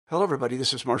Hello, everybody.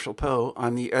 This is Marshall Poe.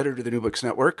 I'm the editor of the New Books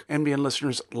Network. NBN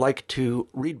listeners like to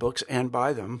read books and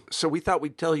buy them. So we thought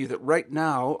we'd tell you that right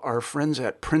now, our friends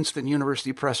at Princeton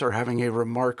University Press are having a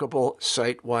remarkable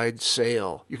site-wide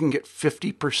sale. You can get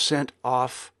 50%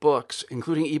 off books,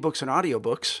 including ebooks and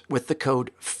audiobooks, with the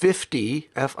code 50,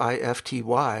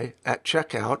 F-I-F-T-Y, at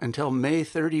checkout until May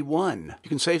 31. You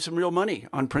can save some real money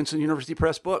on Princeton University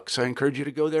Press books. I encourage you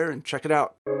to go there and check it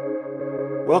out.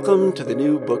 Welcome to the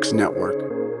New Books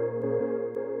Network.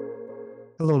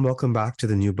 Hello and welcome back to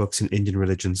the New Books in Indian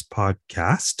Religions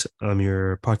podcast. I'm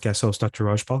your podcast host, Dr.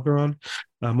 Raj Palkaran.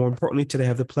 More importantly, today I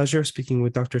have the pleasure of speaking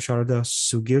with Dr. Sharada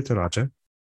Sugirtharajah,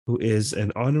 who is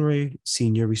an honorary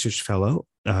senior research fellow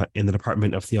in the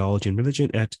Department of Theology and Religion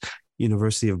at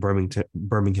University of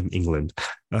Birmingham, England.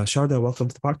 Sharada, welcome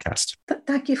to the podcast.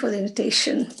 Thank you for the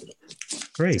invitation.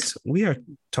 Great. We are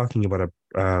talking about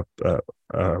a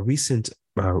recent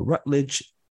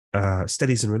Routledge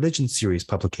Studies in Religion series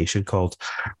publication called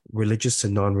Religious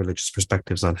and Non-Religious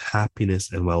Perspectives on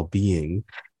Happiness and Wellbeing.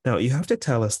 Now, you have to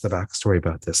tell us the backstory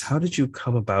about this. How did you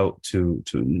come about to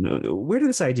where did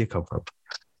this idea come from?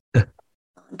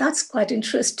 That's quite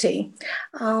interesting.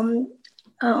 Some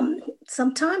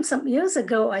years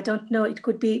ago, I don't know, it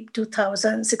could be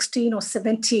 2016 or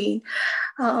 17,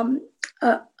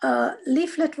 a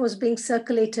leaflet was being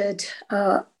circulated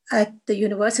at the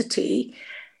university.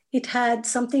 It had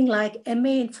something like MA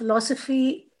in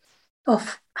Philosophy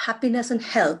of Happiness and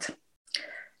Health.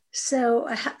 So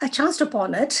I chanced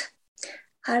upon it.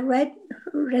 I read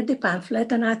the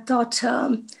pamphlet and I thought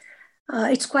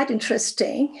it's quite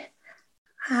interesting.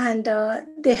 And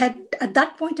they had, at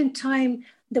that point in time,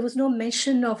 there was no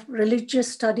mention of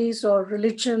religious studies or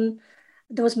religion.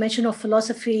 There was mention of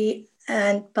philosophy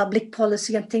and public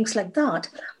policy and things like that.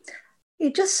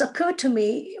 It just occurred to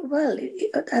me, well,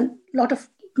 a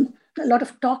lot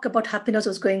of talk about happiness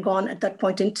was going on at that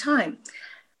point in time.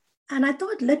 And I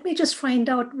thought, let me just find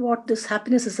out what this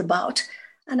happiness is about.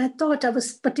 And I thought I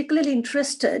was particularly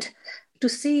interested to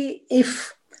see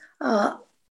if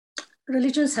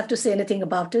religions have to say anything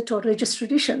about it or religious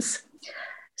traditions.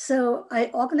 So I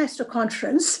organized a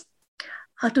conference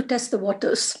to test the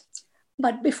waters.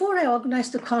 But before I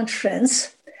organized the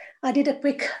conference, I did a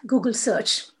quick Google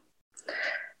search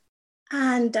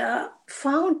and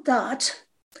found that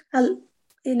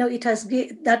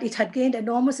it had gained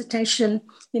enormous attention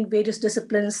in various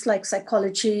disciplines like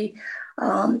psychology,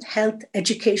 health,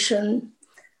 education,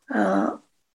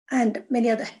 and many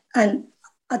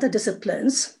other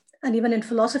disciplines, and even in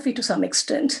philosophy to some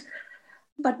extent.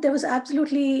 But there was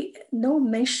absolutely no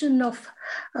mention of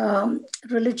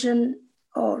religion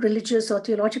or religious or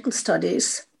theological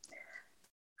studies.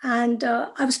 And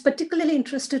I was particularly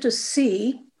interested to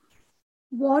see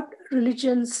what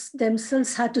religions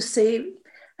themselves had to say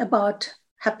about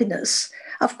happiness.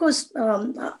 Of course,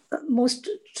 most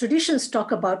traditions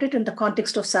talk about it in the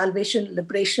context of salvation,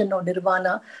 liberation, or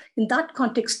nirvana. In that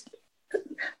context,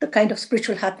 the kind of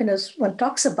spiritual happiness one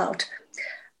talks about.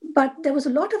 But there was a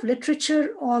lot of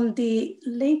literature on the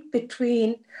link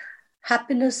between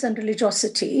happiness and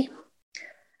religiosity,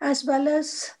 as well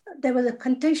as there was a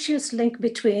contentious link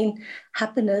between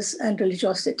happiness and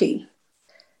religiosity.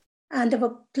 And there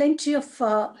were plenty of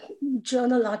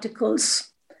journal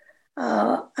articles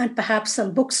and perhaps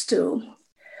some books too.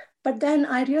 But then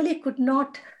I really could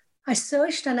not, I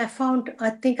searched and I found, I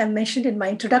think I mentioned in my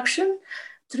introduction,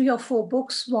 3 or 4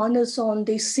 books. One is on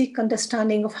the Sikh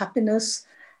understanding of happiness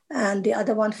and the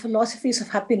other one, Philosophies of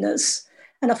Happiness.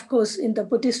 And of course, in the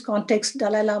Buddhist context,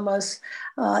 Dalai Lama's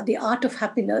The Art of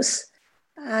Happiness.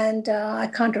 And I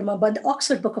can't remember, the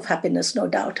Oxford Book of Happiness, no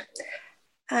doubt.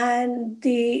 And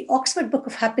the Oxford Book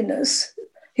of Happiness,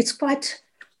 it's quite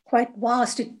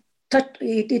vast. It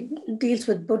deals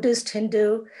with Buddhist,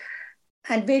 Hindu,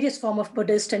 and various forms of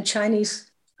Buddhist and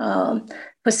Chinese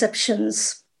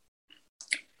perceptions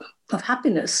of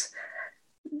happiness.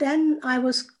 Then I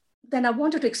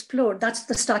wanted to explore. That's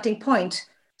the starting point.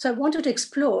 So I wanted to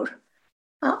explore.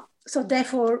 So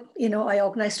therefore, I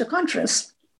organized a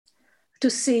conference to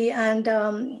see, and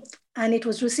it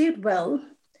was received well.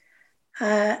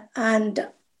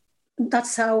 And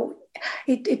that's how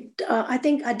I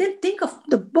think I didn't think of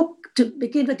the book to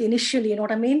begin with initially, you know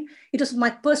what I mean? It was my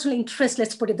personal interest,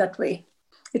 let's put it that way.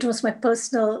 It was my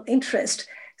personal interest.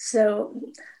 So,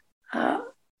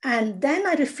 and then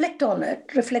I reflected on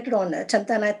it, and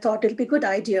then I thought it'd be a good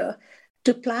idea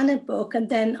to plan a book. And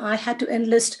then I had to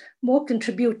enlist more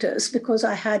contributors because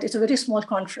it's a very small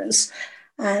conference.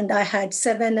 And I had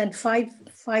 7 and 5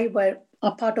 were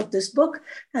a part of this book.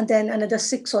 And then another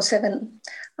 6 or 7,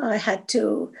 I had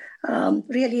to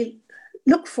really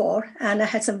look for, and I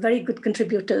had some very good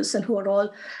contributors and who are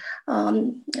all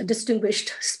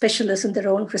distinguished specialists in their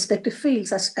own respective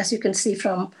fields, as you can see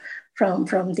from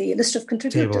the list of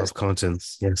contributors. Table of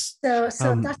contents, yes.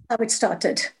 So that's how it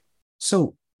started.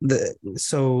 So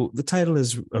the title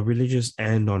is Religious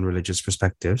and Non-Religious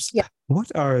Perspectives. Yeah.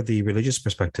 What are the religious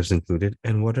perspectives included,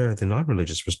 and what are the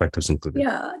non-religious perspectives included?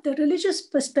 Yeah, the religious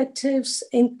perspectives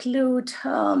include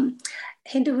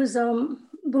Hinduism,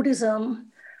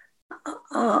 Buddhism,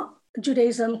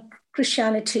 Judaism,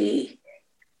 Christianity,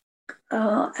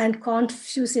 and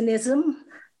Confucianism,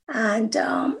 and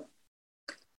I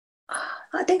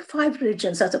think 5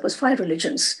 religions. I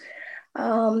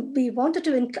wanted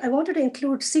to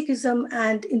include Sikhism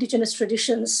and indigenous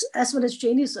traditions as well as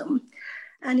Jainism,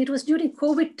 and it was during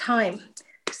COVID time,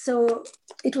 so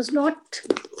it was not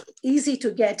easy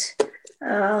to get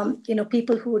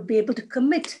people who would be able to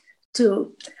commit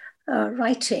to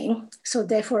writing. So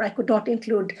therefore, I could not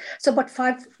include. So, about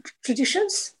 5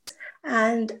 traditions,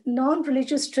 and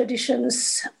non-religious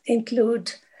traditions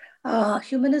include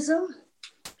humanism,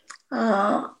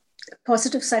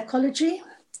 positive psychology,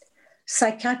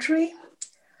 psychiatry,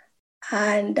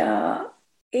 and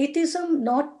atheism,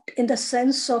 not in the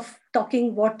sense of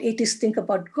talking what atheists think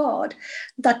about God.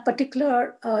 That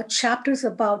particular chapter is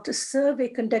about a survey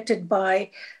conducted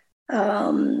by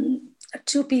 2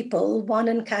 people, one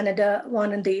in Canada,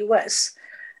 one in the US,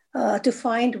 to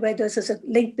find whether there's a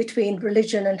link between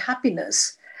religion and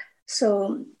happiness.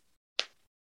 So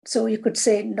you could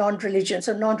say non-religion,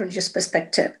 so non-religious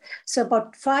perspective. So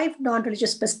about 5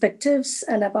 non-religious perspectives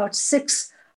and about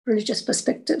 6 religious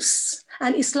perspectives.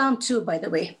 And Islam too, by the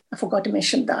way. I forgot to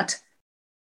mention that.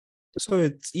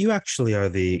 So you actually are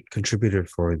the contributor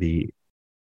for the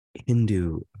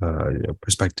Hindu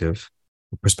perspectives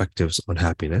on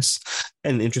happiness.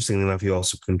 And interestingly enough, you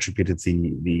also contributed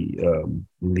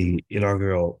the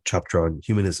inaugural chapter on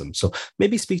humanism. So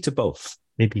maybe speak to both.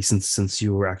 Maybe since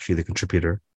you were actually the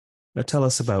contributor. Tell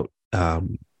us about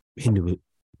Hindu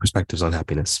perspectives on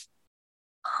happiness.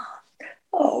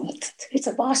 Oh, it's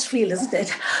a vast field, isn't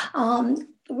it?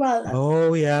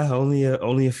 Oh yeah,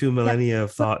 only a few millennia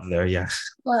of thought there. Yeah.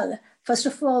 Well, first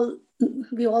of all,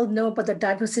 we all know about the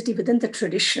diversity within the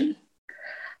tradition,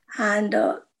 and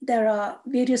there are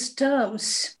various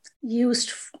terms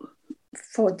used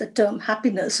for the term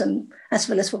happiness and as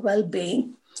well as for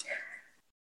well-being,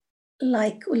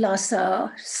 like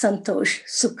ulasa, santosh,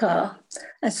 sukha,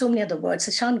 and so many other words.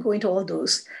 I shan't go into all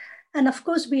those. And of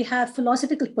course, we have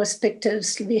philosophical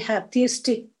perspectives, we have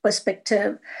theistic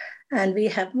perspective, and we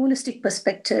have monistic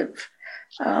perspective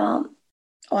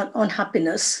on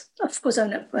happiness. Of course,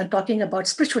 I'm talking about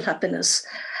spiritual happiness.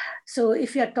 So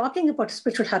if you are talking about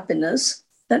spiritual happiness,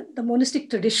 the monistic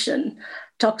tradition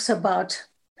talks about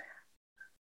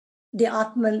the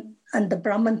Atman and the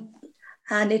Brahman,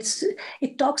 and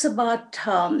it talks about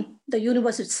the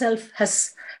universe itself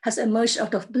has emerged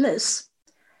out of bliss.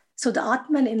 So the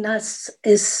Atman in us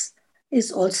is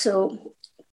also,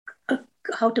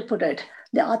 how to put it,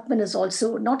 the Atman is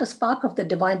also not a spark of the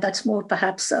divine. That's more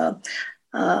perhaps,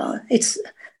 it's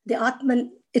the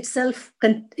Atman itself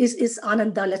is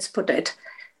Ananda, let's put it.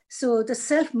 So the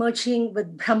self merging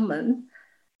with Brahman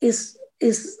is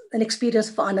an experience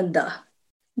of Ananda,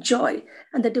 joy.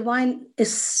 And the divine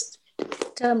is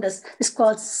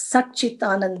called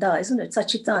Satchitananda, isn't it?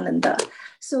 Satchitananda.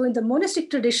 So in the monastic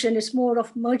tradition, it's more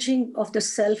of merging of the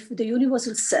self, the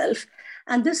universal self.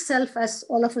 And this self, as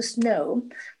all of us know,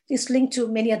 is linked to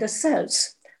many other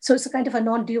selves. So it's a kind of a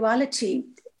non-duality.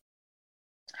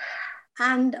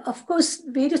 And of course,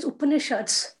 various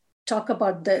Upanishads talk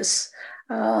about this,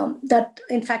 that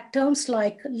in fact terms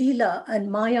like Leela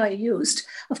and Maya are used.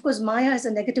 Of course, Maya has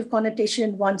a negative connotation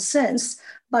in one sense,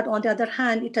 but on the other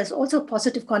hand, it has also a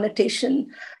positive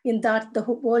connotation in that the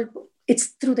whole world, it's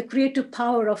through the creative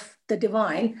power of the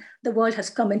divine, the world has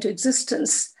come into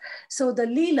existence. So the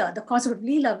Leela, the concept of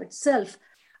Leela itself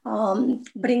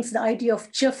brings the idea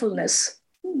of cheerfulness,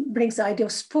 brings the idea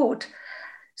of sport.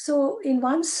 So in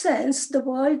one sense, the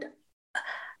world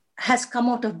has come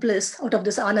out of bliss, out of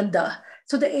this Ananda.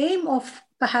 So the aim of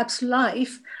perhaps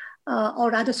life,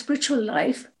 or rather spiritual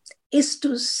life, is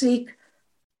to seek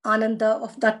Ananda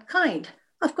of that kind.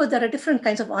 Of course, there are different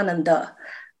kinds of Ananda.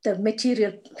 The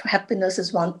material happiness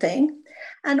is one thing.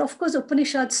 And of course,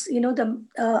 Upanishads,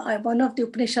 one of the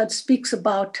Upanishads speaks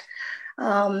about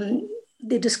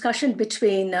the discussion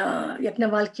between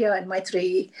Yajnavalkya and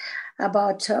Maitreyi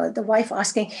about the wife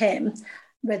asking him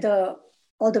whether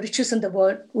all the riches in the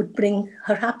world would bring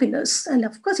her happiness. And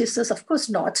of course, he says, of course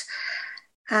not.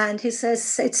 And he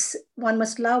says, one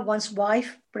must love one's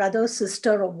wife, brother,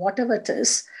 sister, or whatever it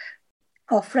is,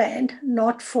 or friend,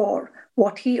 not for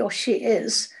what he or she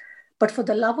is, but for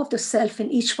the love of the self in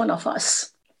each one of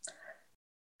us.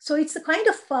 So it's a kind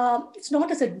of, it's not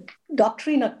as a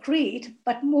doctrine or creed,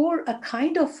 but more a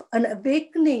kind of an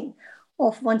awakening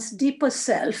of one's deeper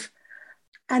self.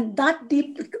 And that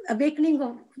deep awakening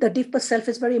of the deeper self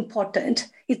is very important.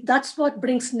 That's what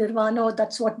brings nirvana, or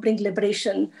that's what brings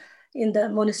liberation in the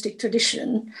monastic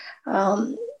tradition.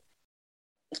 And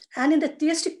in the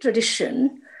theistic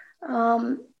tradition,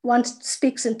 one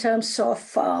speaks in terms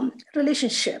of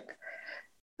relationship.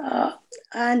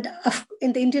 And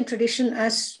in the Indian tradition,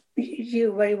 as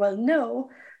you very well know,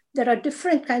 there are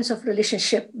different kinds of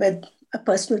relationship with a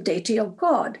personal deity or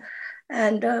God.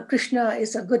 And Krishna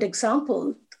is a good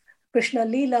example. Krishna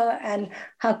Leela and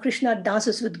how Krishna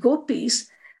dances with gopis.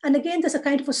 And again, there's a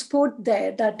kind of a sport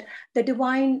there that the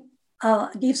divine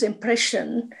gives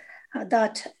impression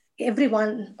that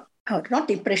everyone, not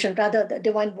the impression, rather the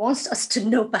divine wants us to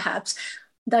know perhaps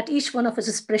that each one of us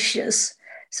is precious.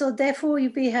 So therefore,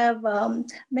 we have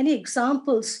many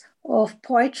examples of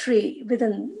poetry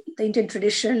within the Indian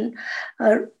tradition,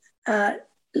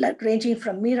 like ranging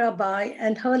from Mirabai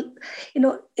and her,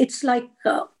 it's like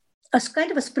a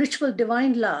kind of a spiritual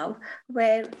divine love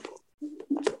where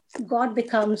God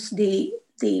becomes the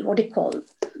what do you call,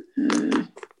 the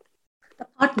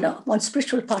partner, one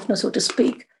spiritual partner, so to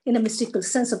speak, in a mystical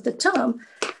sense of the term.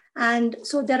 And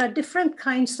so there are different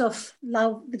kinds of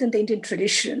love within the Indian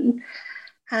tradition.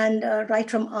 And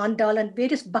right from Andal and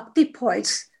various bhakti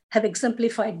poets have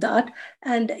exemplified that,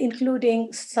 and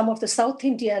including some of the South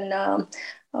Indian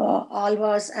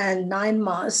Alvas and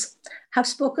Nayanmas have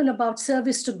spoken about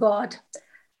service to God.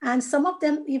 And some of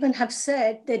them even have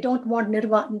said they don't want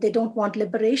nirvana, they don't want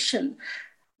liberation.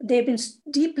 They've been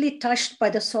deeply touched by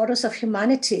the sorrows of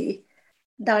humanity,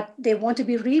 that they want to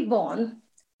be reborn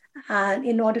and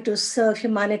in order to serve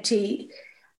humanity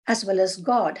as well as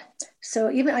God.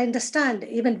 So even I understand,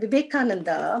 even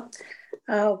Vivekananda,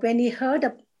 when he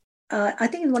heard, I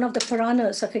think in one of the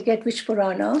Puranas, I forget which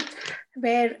Purana,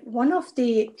 where one of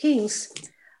the kings,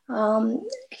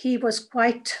 he was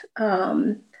quite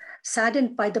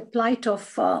saddened by the plight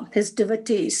of his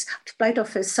devotees, the plight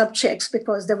of his subjects,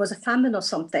 because there was a famine or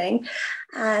something,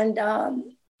 and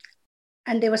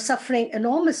they were suffering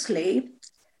enormously.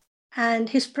 And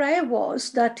his prayer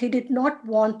was that he did not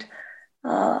want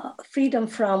freedom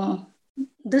from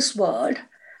this world,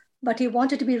 but he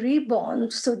wanted to be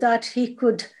reborn so that he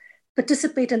could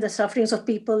participate in the sufferings of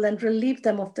people and relieve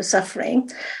them of the suffering.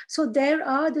 So there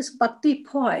are these bhakti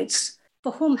poets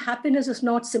for whom happiness is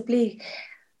not simply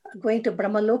going to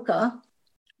Brahmaloka,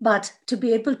 but to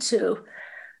be able to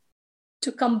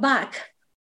come back.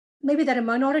 Maybe they're a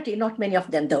minority, not many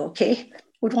of them though, okay,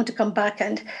 would want to come back.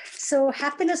 And so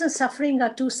happiness and suffering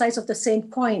are two sides of the same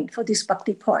coin for these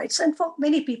bhakti poets. And for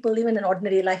many people, even in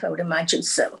ordinary life, I would imagine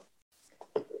so.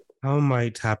 How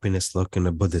might happiness look in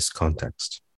a Buddhist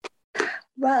context?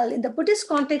 Well, in the Buddhist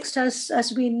context,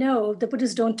 as we know, the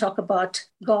Buddhists don't talk about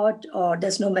God, or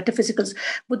there's no metaphysicals.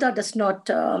 Buddha does not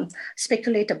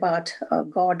speculate about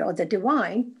God or the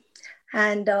divine.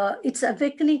 And it's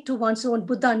awakening to one's own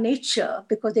Buddha nature,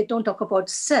 because they don't talk about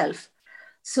self.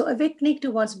 So awakening to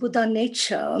one's Buddha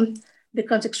nature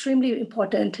becomes extremely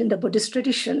important in the Buddhist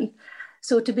tradition.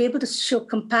 So to be able to show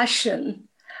compassion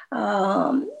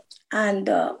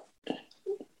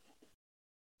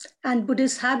and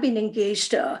Buddhists have been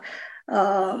engaged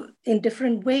in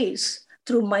different ways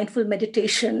through mindful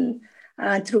meditation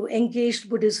and through engaged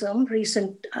Buddhism,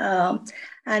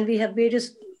 and we have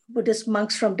various Buddhist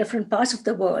monks from different parts of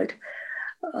the world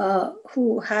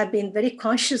who have been very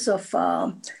conscious of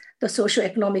the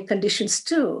socioeconomic conditions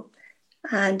too.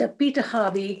 And Peter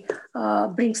Harvey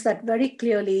brings that very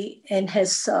clearly in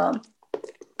his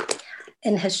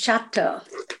chapter,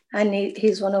 and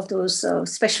he's one of those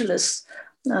specialists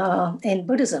in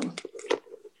Buddhism.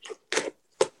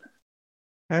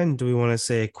 And do we want to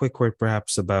say a quick word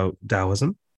perhaps about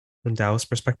Taoism and Taoist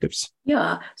perspectives?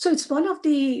 Yeah, so it's one of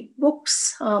the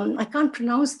books, I can't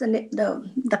pronounce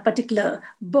the particular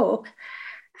book,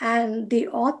 and the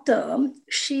author,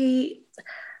 she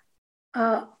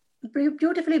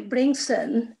beautifully brings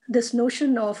in this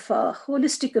notion of a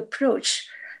holistic approach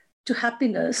to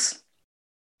happiness.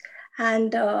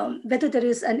 And whether there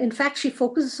is, and in fact, she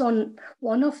focuses on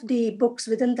one of the books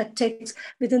within the text,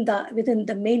 within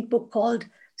the main book called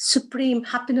Supreme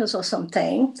Happiness or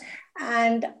something.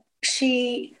 And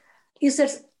the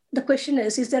question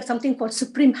is there something called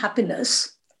supreme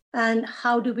happiness, and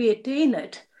how do we attain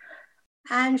it?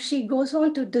 And she goes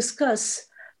on to discuss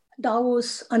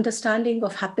Tao's understanding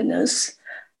of happiness,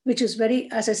 which is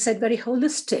very, as I said, very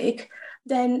holistic.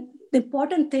 Then the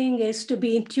important thing is to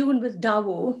be in tune with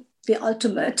Tao, the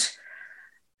ultimate,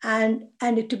 and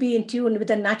to be in tune with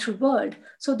the natural world.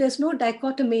 So there's no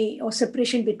dichotomy or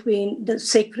separation between the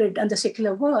sacred and the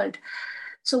secular world.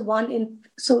 So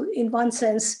in one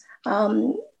sense,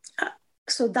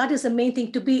 so that is the main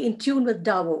thing, to be in tune with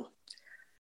Tao.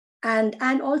 And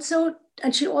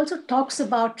she also talks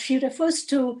about, she refers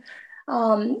to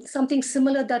something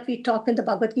similar that we talk in the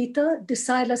Bhagavad Gita,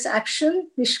 desireless action,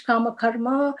 nishkama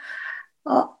karma,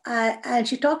 and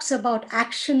she talks about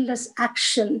actionless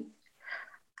action.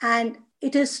 And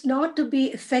it is not to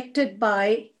be affected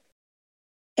by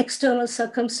external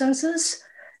circumstances,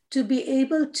 to be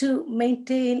able to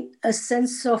maintain a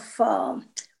sense of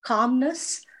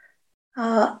calmness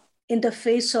in the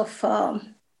face of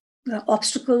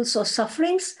obstacles or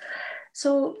sufferings.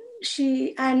 So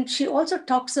she also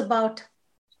talks about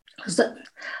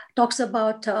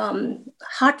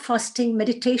heart fasting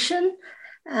meditation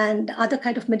and other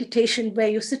kind of meditation where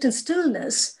you sit in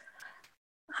stillness.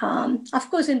 Of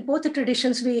course, in both the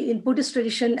traditions, in Buddhist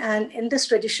tradition and in this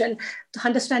tradition,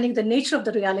 understanding the nature of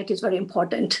the reality is very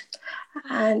important.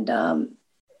 And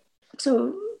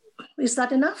so, is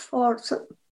that enough? Or so?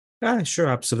 Sure,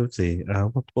 absolutely.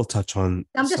 We'll touch on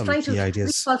I'm just some trying key to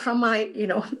ideas. recall from my,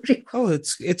 Oh,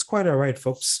 it's quite all right,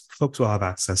 folks. Folks will have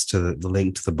access to the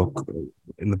link to the book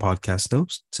in the podcast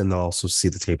notes, and they'll also see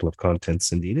the table of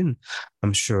contents indeed. And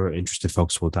I'm sure interested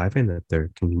folks will dive in at their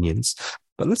convenience.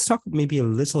 But let's talk maybe a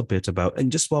little bit about,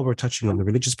 and just while we're touching on the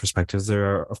religious perspectives, there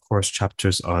are, of course,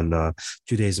 chapters on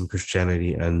Judaism,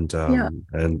 Christianity, and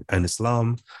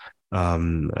Islam.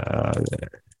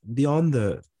 Beyond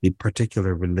the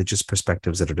particular religious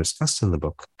perspectives that are discussed in the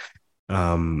book,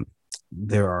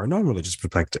 there are non-religious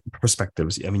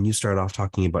perspectives. I mean, you started off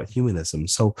talking about humanism.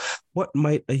 So what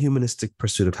might a humanistic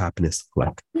pursuit of happiness look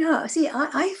like? Yeah, see,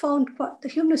 I found the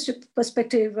humanistic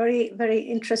perspective very, very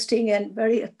interesting and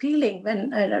very appealing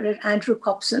when I read Andrew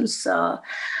Cobson's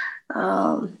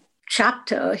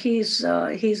chapter. He's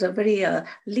a very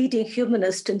leading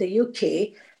humanist in the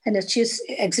UK and a chief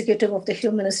executive of the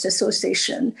Humanist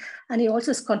Association. And he also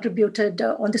has contributed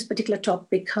on this particular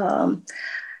topic.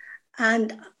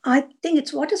 And I think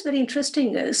what is very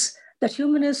interesting is that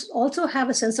humanists also have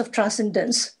a sense of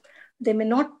transcendence. They may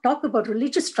not talk about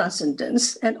religious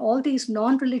transcendence, and all these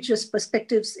non-religious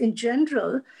perspectives in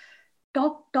general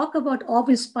talk about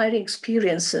awe-inspiring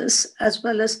experiences as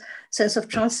well as sense of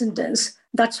transcendence.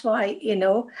 That's why,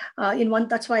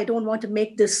 that's why I don't want to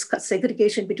make this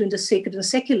segregation between the sacred and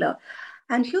secular.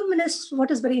 And humanists,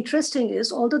 what is very interesting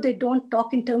is, although they don't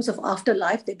talk in terms of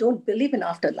afterlife, they don't believe in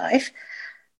afterlife,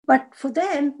 but for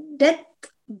them, death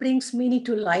brings meaning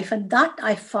to life. And that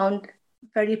I found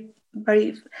very,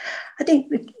 very, I think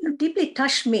it deeply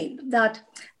touched me, that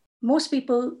most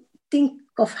people think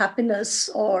of happiness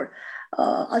or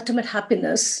ultimate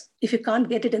happiness. If you can't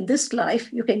get it in this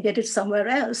life, you can get it somewhere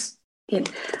else. And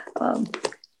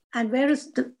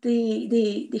whereas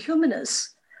the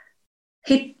humanists,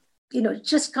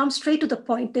 just come straight to the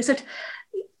point. They said,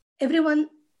 everyone,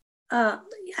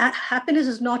 happiness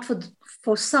is not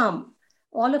for some.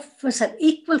 All of us have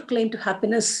equal claim to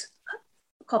happiness,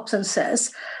 Cobson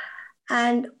says.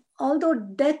 And although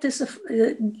death is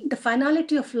the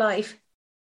finality of life,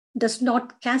 does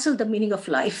not cancel the meaning of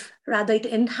life. Rather, it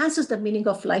enhances the meaning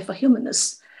of life for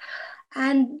humanists.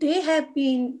 And they have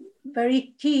been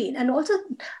very keen, and also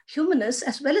humanists,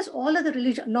 as well as all other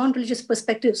non-religious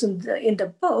perspectives in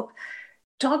the book,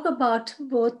 talk about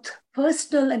both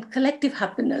personal and collective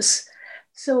happiness.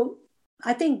 So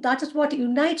I think that is what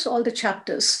unites all the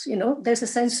chapters. There's a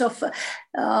sense of,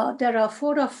 there are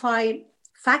 4 or 5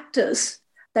 factors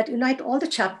that unite all the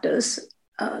chapters,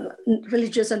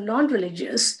 religious and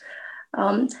non-religious.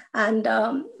 And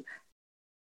the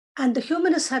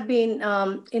humanists have been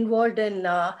involved in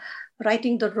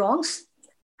righting the wrongs,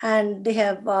 and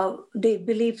they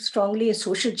believe strongly in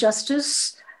social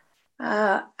justice.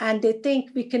 And they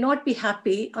think we cannot be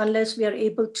happy unless we are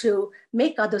able to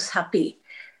make others happy.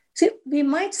 See,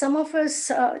 some of us,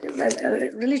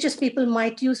 religious people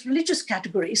might use religious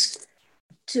categories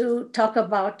to talk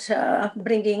about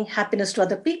bringing happiness to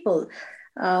other people.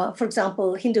 For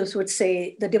example, Hindus would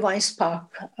say the divine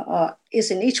spark is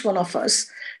in each one of us.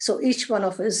 So each one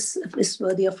of us is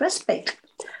worthy of respect.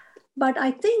 But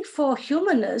I think for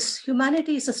humanists,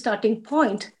 humanity is a starting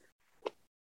point.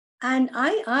 And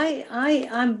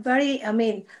I'm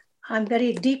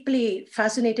very deeply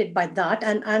fascinated by that.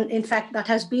 And in fact, that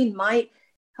has been my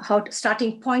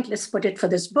starting point, let's put it, for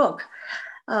this book.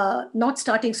 Not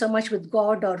starting so much with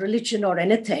God or religion or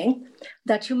anything,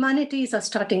 that humanity is a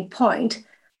starting point.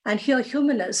 And here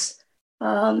humanists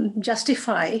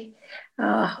justify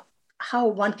how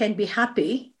one can be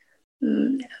happy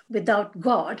without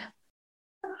God.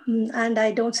 And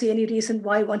I don't see any reason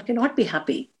why one cannot be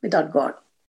happy without God.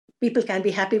 People can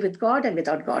be happy with God and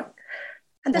without God.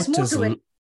 And there's more to it.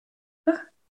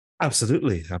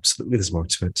 Absolutely. There's more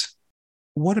to it.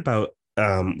 What about,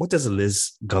 what does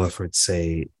Liz Gulliford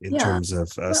say in terms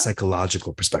of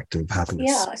psychological perspective of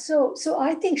happiness? Yeah, so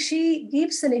I think she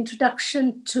gives an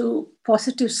introduction to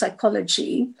positive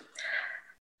psychology.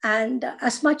 And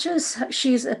as much as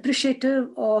she's appreciative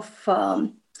of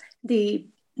the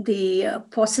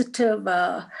positive,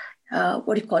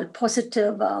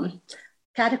 positive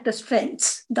character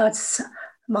strengths, that's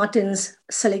Martin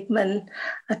Seligman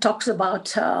talks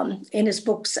about in his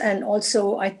books. And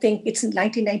also, I think it's in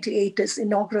 1998, his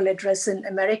inaugural address in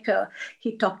America,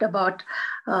 he talked about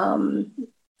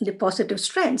the positive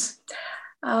strengths.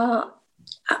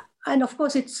 And of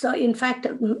course, it's in fact,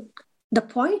 the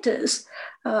point is,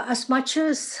 as much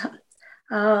as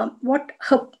what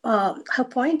her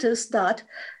point is that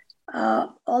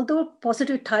although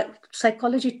positive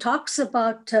psychology talks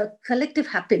about collective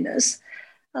happiness,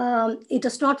 it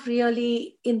does not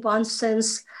really, in one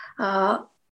sense,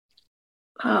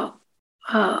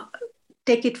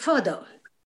 take it further.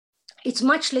 It's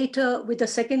much later with the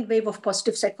second wave of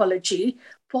positive psychology,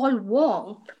 Paul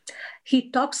Wong, he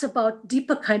talks about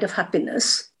deeper kind of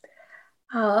happiness,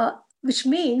 which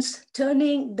means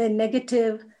turning the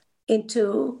negative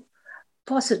into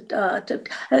positive.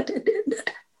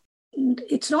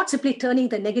 It's not simply turning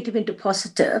the negative into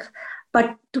positive,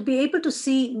 but to be able to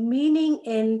see meaning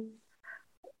in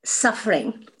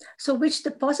suffering. So which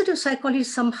the positive psychology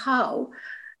somehow,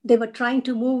 they were trying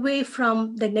to move away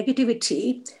from the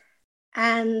negativity,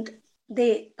 and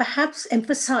they perhaps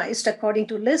emphasized, according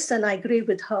to Liz, and I agree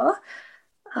with her,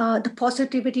 the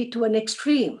positivity to an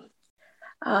extreme,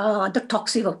 the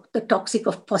toxic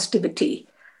of positivity.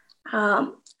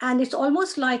 And it's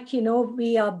almost like,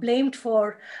 we are blamed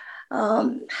for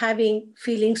having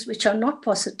feelings which are not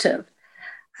positive.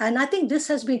 And I think this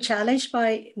has been challenged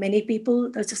by many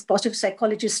people. This positive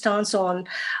psychology stance on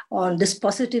this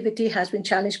positivity has been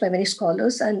challenged by many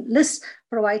scholars. And Liz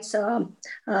provides an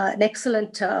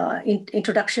excellent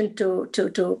introduction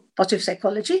to positive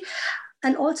psychology.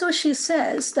 And also she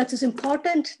says that it's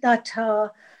important that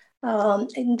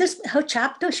in her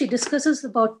chapter, she discusses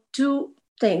about two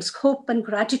things, hope and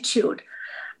gratitude.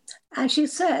 And she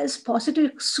says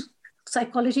positive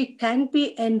psychology can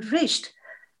be enriched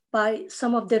by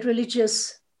some of the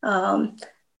religious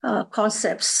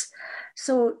concepts.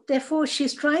 So therefore,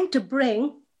 she's trying to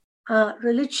bring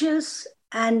religious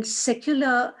and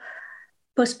secular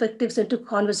perspectives into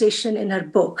conversation in her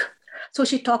book. So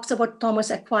she talks about Thomas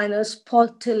Aquinas, Paul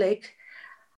Tillich,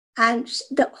 and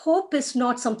the hope is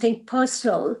not something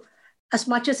personal. As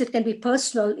much as it can be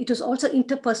personal, it is also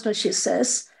interpersonal, she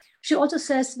says. She also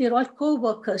says we're all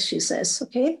co-workers, she says,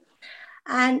 okay?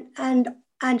 And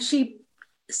she,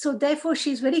 so therefore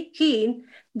she's very keen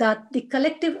that the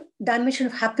collective dimension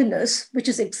of happiness, which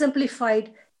is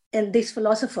exemplified in these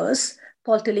philosophers,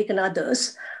 Paul Tillich and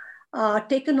others, are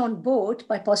taken on board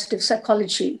by positive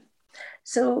psychology.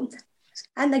 So,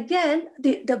 and again,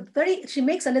 she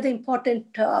makes another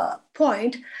important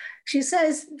point. She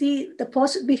says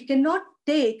we cannot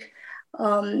take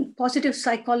positive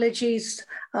psychology's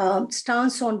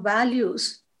stance on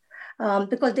values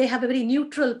because they have a very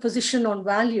neutral position on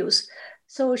values.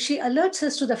 So she alerts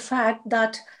us to the fact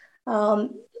that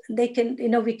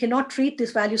we cannot treat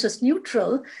these values as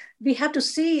neutral. We have to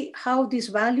see how these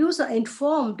values are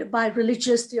informed by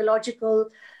religious, theological,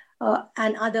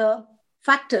 and other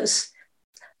factors.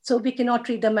 So we cannot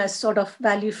treat them as sort of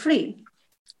value-free.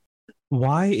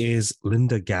 Why is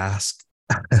Linda Gask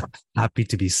happy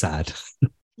to be sad?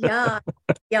 Yeah,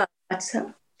 that's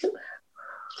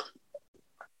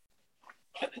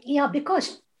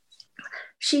because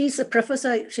she's a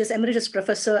professor, she's emeritus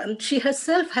professor, and she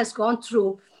herself has gone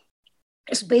through,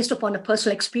 it's based upon a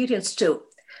personal experience too.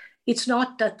 It's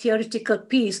not a theoretical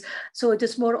piece, so it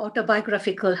is more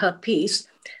autobiographical, her piece,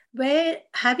 where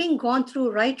having gone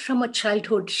through right from her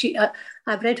childhood,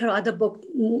 I've read her other book,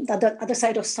 the Other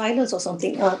Side of Silence or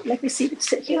something. Let me see what's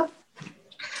here.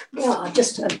 Yeah,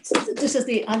 this is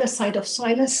The Other Side of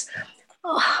Silence.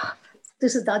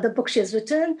 This is the other book she has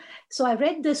written. So I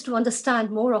read this to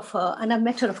understand more of her, and I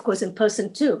met her, of course, in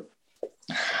person too.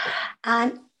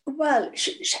 And well,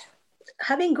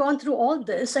 having gone through all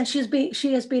this, and she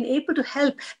has been able to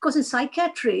help, because in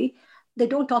psychiatry, they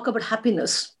don't talk about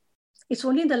happiness. It's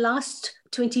only in the last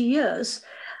 20 years,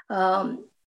 I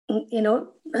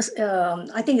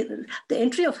think the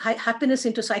entry of happiness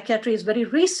into psychiatry is very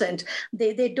recent.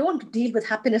 They don't deal with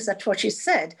happiness, that's what she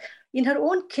said. in her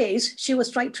own case, she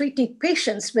was treating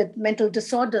patients with mental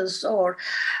disorders or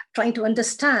trying to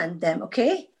understand them,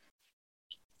 okay?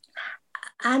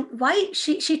 And why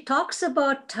she talks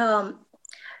about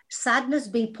sadness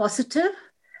being positive.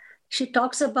 She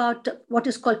talks about what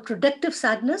is called productive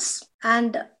sadness.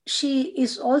 And she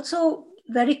is also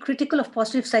very critical of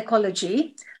positive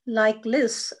psychology, like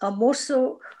Liz, more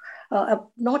so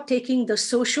not taking the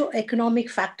socio-economic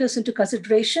factors into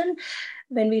consideration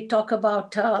when we talk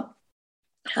about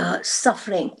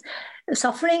suffering.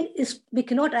 Suffering is, we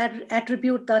cannot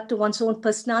attribute that to one's own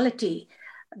personality.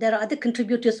 There are other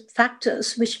contributing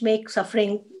factors which make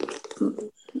suffering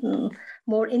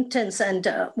more intense and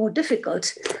more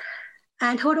difficult.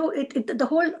 And the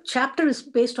whole chapter is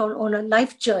based on a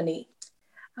life journey.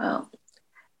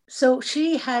 So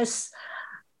she has,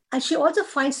 and she also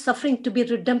finds suffering to be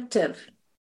redemptive,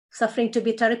 suffering to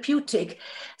be therapeutic.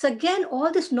 So again,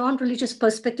 all these non-religious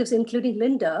perspectives, including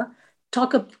Linda,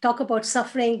 talk about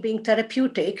suffering being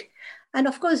therapeutic. And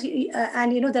of course,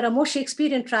 there are more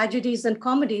Shakespearean tragedies than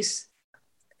comedies.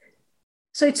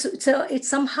 So it's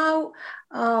somehow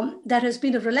there has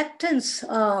been a reluctance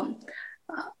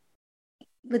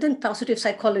within positive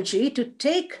psychology to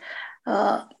take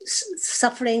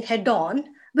suffering head on,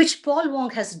 which Paul Wong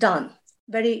has done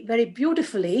very, very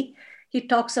beautifully. He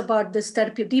talks about this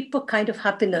therapy, deeper kind of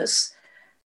happiness.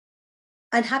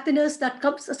 And happiness that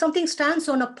comes, something stands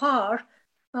on a par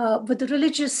with the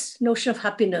religious notion of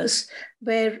happiness,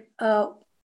 where,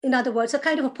 in other words, a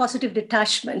kind of a positive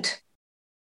detachment.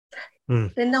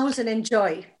 Renounce and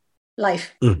enjoy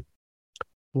life.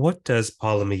 What does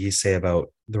Paula McGee say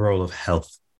about the role of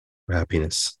health for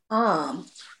happiness? Paula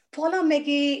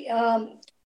McGee,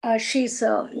 she's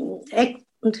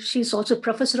also a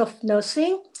professor of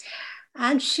nursing,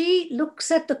 and she looks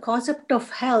at the concept of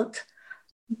health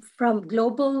from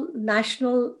global,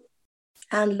 national,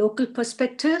 and local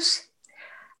perspectives.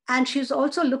 And she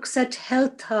also looks at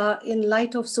health in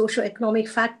light of socioeconomic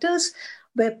factors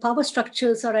where power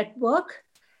structures are at work.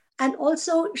 And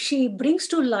also she brings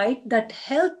to light that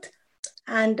health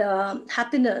and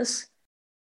happiness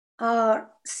are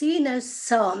seen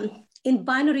as in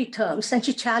binary terms. And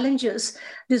she challenges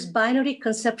this binary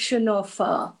conception of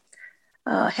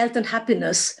health and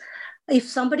happiness. If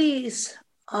somebody is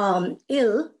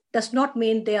ill, does not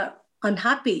mean they are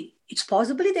unhappy. It's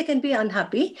possibly they can be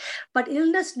unhappy, but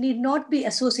illness need not be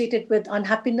associated with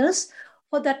unhappiness.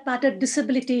 For that matter,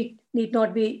 disability need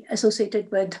not be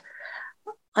associated with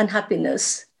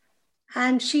unhappiness.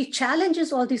 And she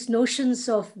challenges all these notions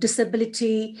of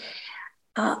disability.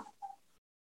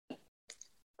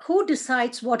 Who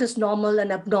decides what is normal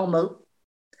and abnormal?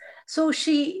 So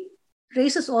she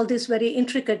raises all these very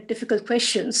intricate, difficult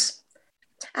questions.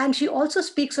 And she also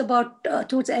speaks about,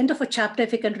 towards the end of a chapter,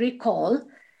 if you can recall,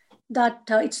 that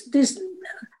it's these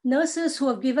nurses who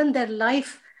have given their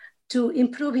life to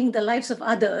improving the lives of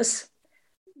others.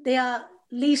 They are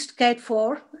least cared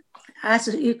for, as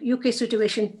the UK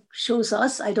situation shows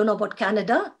us. I don't know about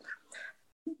Canada.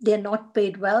 They're not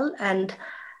paid well. And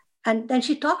then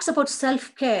she talks about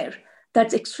self-care.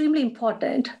 That's extremely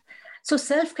important. So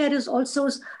self-care is also,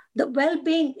 the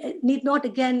well-being need not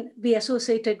again be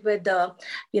associated with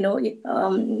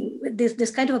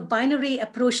this kind of a binary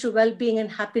approach to well-being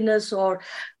and happiness, or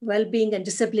well-being and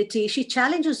disability. She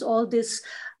challenges all these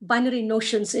binary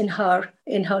notions in her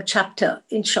chapter,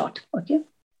 in short. Okay.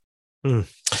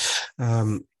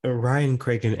 Ryan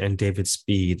Cragen and David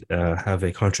Speed have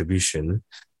a contribution,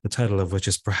 the title of which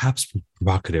is perhaps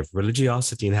provocative: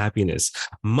 Religiosity and Happiness,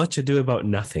 Much Ado About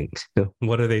Nothing.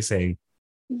 What are they saying?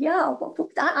 Yeah,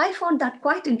 I found that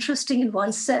quite interesting in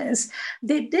one sense.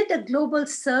 They did a global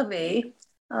survey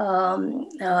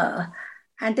and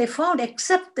they found,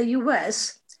 except the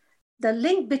US, the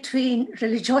link between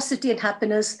religiosity and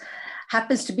happiness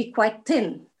happens to be quite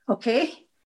thin, okay?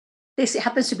 This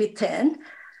happens to be thin.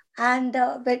 And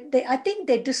I think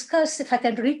they discussed, if I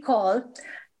can recall,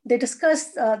 they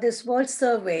discussed this world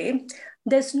survey.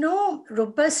 There's no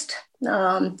robust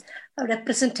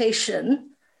representation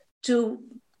to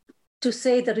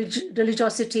say that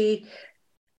religiosity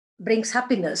brings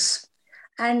happiness.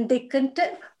 And they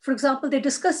for example, they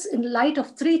discuss in light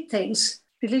of three things: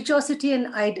 religiosity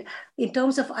in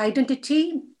terms of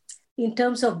identity, in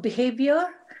terms of behavior,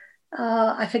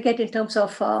 I forget in terms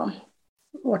of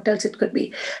what else it could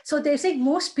be. So they say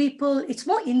most people, it's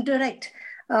more indirect.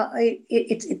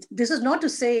 This is not to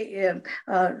say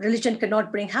religion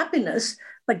cannot bring happiness,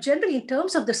 but generally in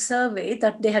terms of the survey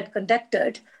that they had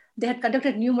conducted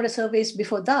numerous surveys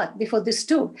before this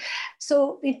too.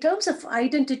 So in terms of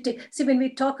identity, see, when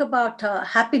we talk about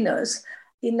happiness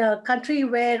in a country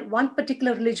where one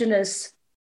particular religion is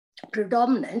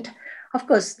predominant, of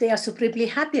course, they are supremely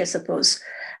happy, I suppose.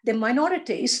 The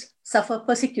minorities suffer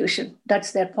persecution.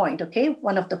 That's their point, okay?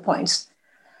 One of the points.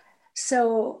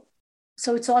 So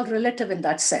it's all relative in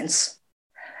that sense.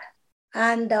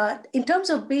 And in terms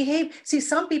of see,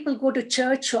 some people go to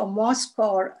church or mosque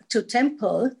or to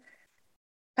temple,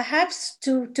 perhaps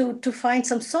to find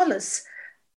some solace.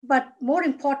 But more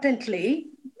importantly,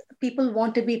 people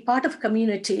want to be part of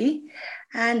community,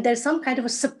 and there's some kind of a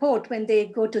support when they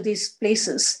go to these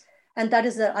places. And that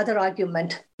is the other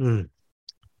argument.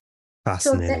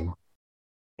 Fascinating.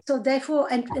 So therefore,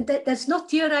 and there's no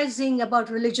theorizing about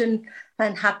religion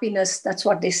and happiness. That's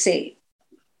what they say.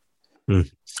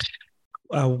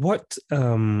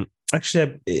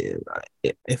 Actually,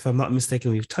 if I'm not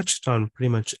mistaken, we've touched on pretty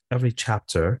much every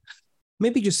chapter.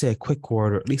 Maybe just say a quick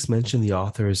word, or at least mention the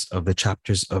authors of the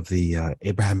chapters of the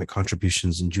Abrahamic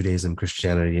contributions in Judaism,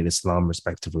 Christianity, and Islam,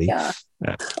 respectively. Yeah.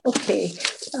 Okay.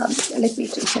 Let me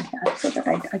take that so that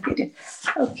I get it.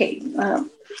 Okay.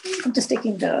 I'm just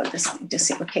taking this.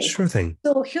 Okay. Sure thing.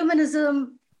 So,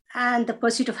 Humanism and the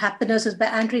Pursuit of Happiness is by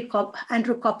Andrew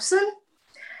Copson.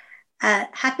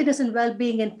 Happiness and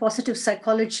Wellbeing in Positive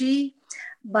Psychology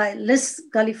by Liz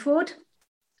Gulliford.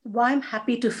 Why I'm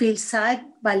Happy to Feel Sad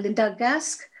by Linda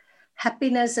Gask.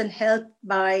 Happiness and Health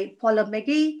by Paula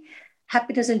McGee.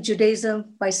 Happiness in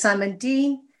Judaism by Simon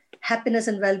Dean. Happiness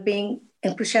and Wellbeing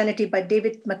in Christianity by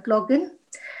David McLaughlin.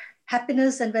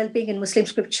 Happiness and Wellbeing in Muslim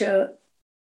Scripture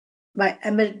by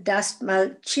Emil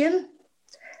Dastmalchian.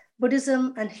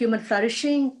 Buddhism and Human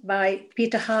Flourishing by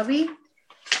Peter Harvey.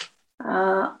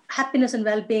 Happiness and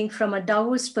Wellbeing from a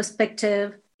Taoist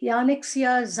Perspective,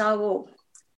 Yanixia Zhao.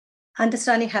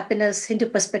 Understanding Happiness, Hindu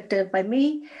Perspective by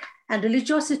me. And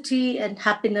Religiosity and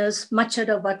Happiness, Much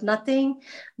Ado About Nothing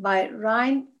by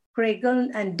Ryan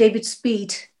Cragen and David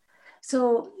Speed.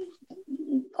 So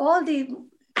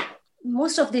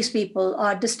most of these people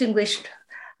are distinguished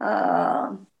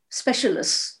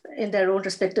specialists in their own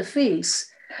respective fields.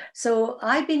 So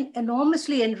I've been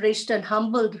enormously enriched and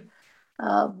humbled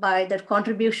by their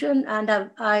contribution, and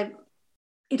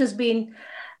it has been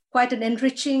quite an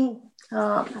enriching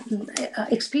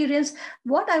experience.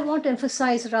 What I want to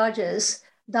emphasize, Raj, is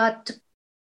that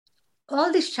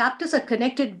all these chapters are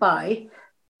connected by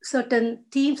certain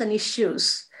themes and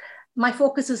issues. My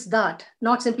focus is that,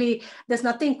 not simply, there's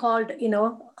nothing called,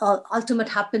 ultimate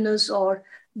happiness, or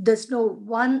there's no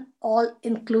one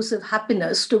all-inclusive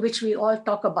happiness to which we all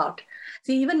talk about.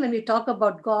 See, even when we talk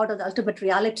about God or the ultimate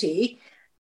reality,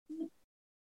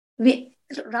 we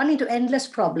run into endless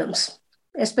problems,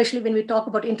 especially when we talk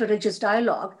about interreligious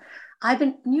dialogue. I've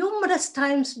been numerous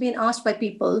times being asked by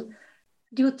people,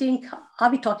 do you think, are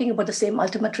we talking about the same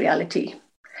ultimate reality?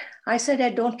 I said, I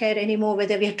don't care anymore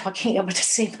whether we are talking about the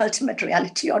same ultimate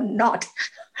reality or not.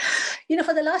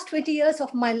 For the last 20 years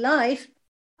of my life,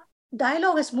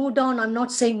 dialogue has moved on. I'm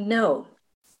not saying no.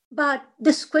 But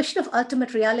this question of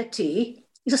ultimate reality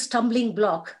is a stumbling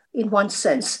block in one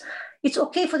sense. It's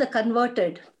okay for the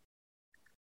converted.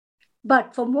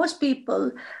 But for most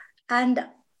people, and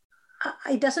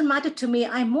it doesn't matter to me,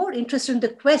 I'm more interested in the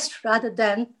quest rather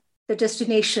than the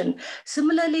destination.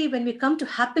 Similarly, when we come to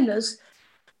happiness,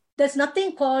 there's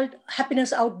nothing called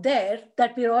happiness out there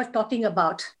that we're all talking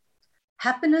about.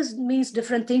 Happiness means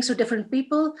different things to different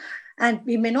people, and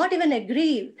we may not even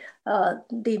agree.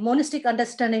 The monistic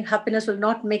understanding of happiness will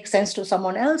not make sense to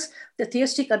someone else. The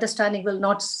theistic understanding will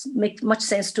not make much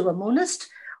sense to a monist,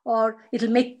 or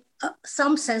it'll make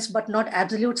some sense, but not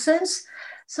absolute sense.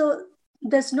 So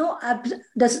there's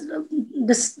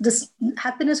this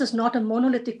happiness is not a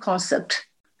monolithic concept.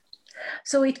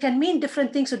 So it can mean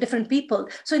different things to different people.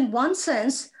 So in one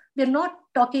sense, we're not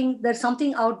talking, there's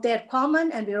something out there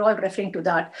common, and we're all referring to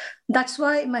that. That's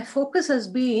why my focus has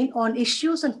been on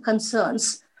issues and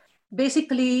concerns.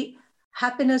 Basically,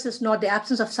 happiness is not the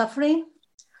absence of suffering.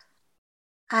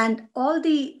 And all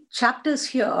the chapters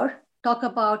here talk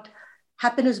about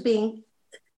happiness being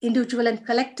individual and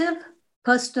collective,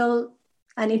 personal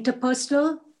and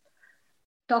interpersonal,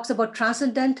 talks about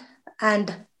transcendent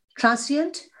and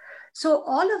transient. So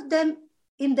all of them,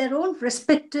 in their own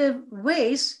respective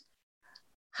ways,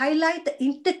 highlight the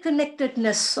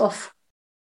interconnectedness of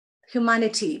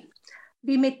humanity.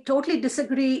 We may totally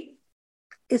disagree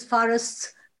as far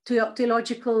as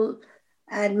theological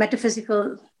and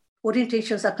metaphysical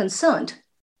orientations are concerned.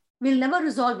 We'll never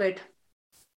resolve it.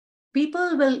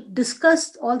 People will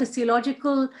discuss all the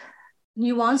theological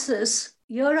nuances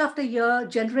year after year,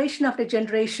 generation after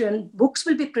generation. Books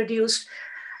will be produced,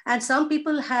 and some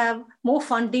people have more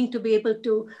funding to be able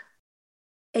to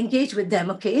engage with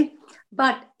them, okay?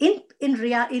 But in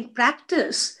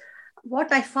practice,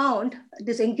 what I found,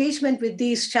 this engagement with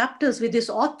these chapters, with these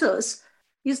authors,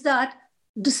 is that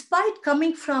despite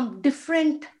coming from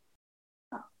different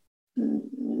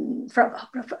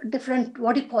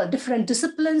different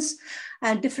disciplines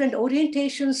and different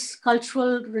orientations,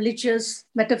 cultural, religious,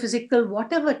 metaphysical,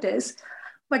 whatever it is,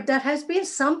 but there has been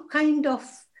some kind of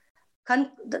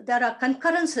there are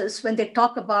concurrences when they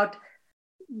talk about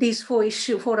these four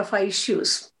or five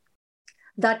issues,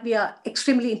 that we are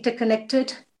extremely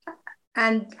interconnected,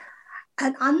 and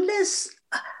unless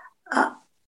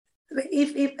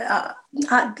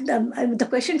the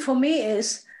question for me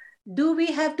is, do we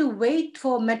have to wait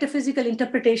for metaphysical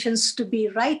interpretations to be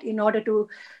right in order to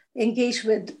engage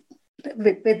with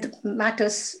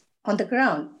matters on the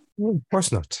ground? Of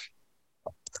course not.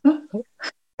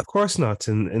 Of course not.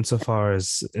 Insofar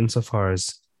as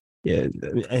yeah,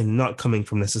 and not coming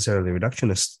from necessarily a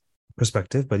reductionist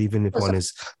perspective, but even if one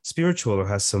is spiritual or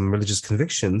has some religious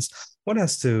convictions, one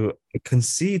has to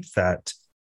concede that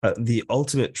the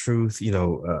ultimate truth,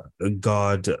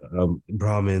 God,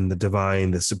 Brahman, the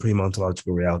divine, the supreme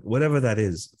ontological reality, whatever that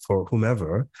is for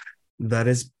whomever, that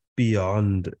is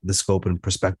beyond the scope and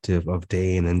perspective of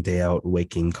day in and day out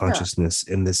waking consciousness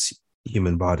in this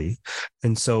human body.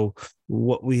 And so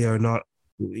what we are not,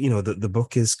 the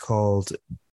book is called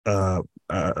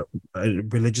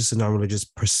religious and non-religious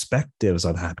perspectives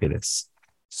on happiness.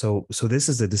 So this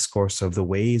is a discourse of the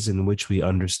ways in which we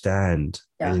understand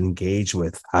and engage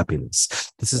with happiness.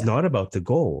 This is not about the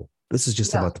goal. This is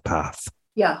just about the path.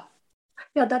 Yeah,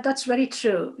 that's very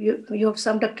true. You have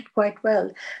summed up it quite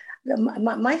well.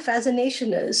 My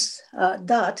fascination is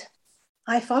that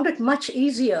I found it much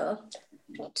easier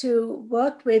to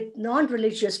work with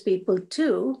non-religious people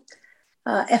too,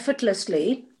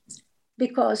 effortlessly,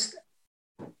 because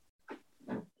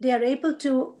they are able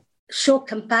to show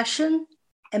compassion,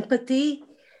 empathy,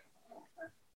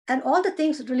 and all the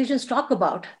things that religions talk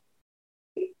about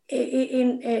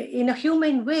in a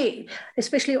human way,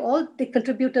 especially all the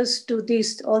contributors to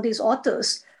all these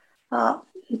authors.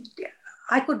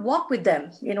 I could walk with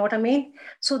them, you know what I mean?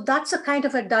 So that's a kind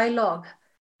of a dialogue,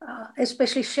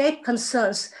 especially shared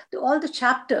concerns. All the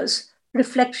chapters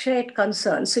reflect shared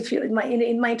concerns. If you in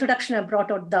my introduction, I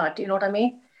brought out that, you know what I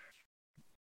mean?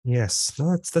 Yes,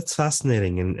 no, that's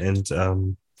fascinating, and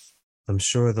I'm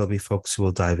sure there'll be folks who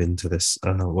will dive into this,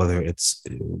 whether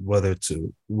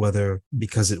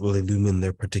because it will illumine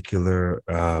their particular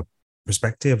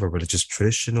perspective or religious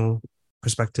traditional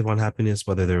perspective on happiness,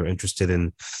 whether they're interested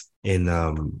in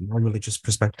non-religious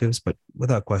perspectives. But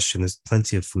without question, there's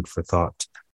plenty of food for thought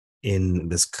in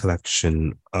this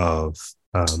collection of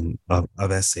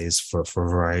essays for a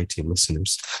variety of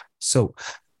listeners. So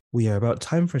we are about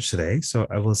time for today. So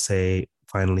I will say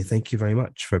finally, thank you very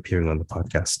much for appearing on the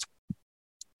podcast.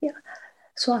 Yeah.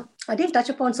 So I did touch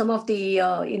upon some of the,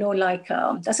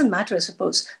 doesn't matter, I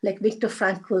suppose, like Viktor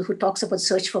Frankl, who talks about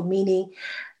search for meaning,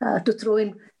 to throw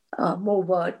in more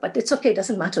word, but it's okay,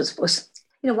 doesn't matter, I suppose.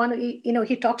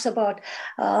 He talks about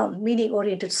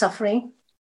meaning-oriented suffering.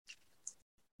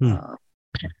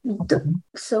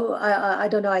 So I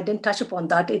don't know, I didn't touch upon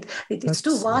that. It's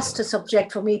too vast a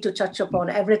subject for me to touch upon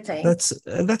everything.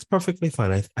 That's perfectly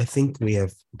fine. I think we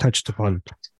have touched upon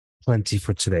plenty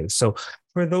for today. So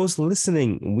for those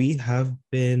listening, we have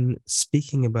been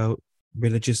speaking about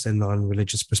religious and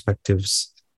non-religious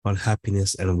perspectives on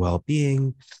happiness and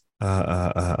well-being.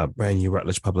 A brand new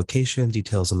Routledge publication,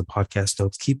 details on the podcast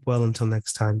notes. Keep well until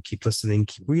next time. Keep listening,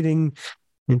 keep reading,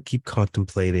 and keep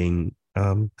contemplating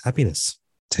happiness.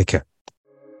 Take care.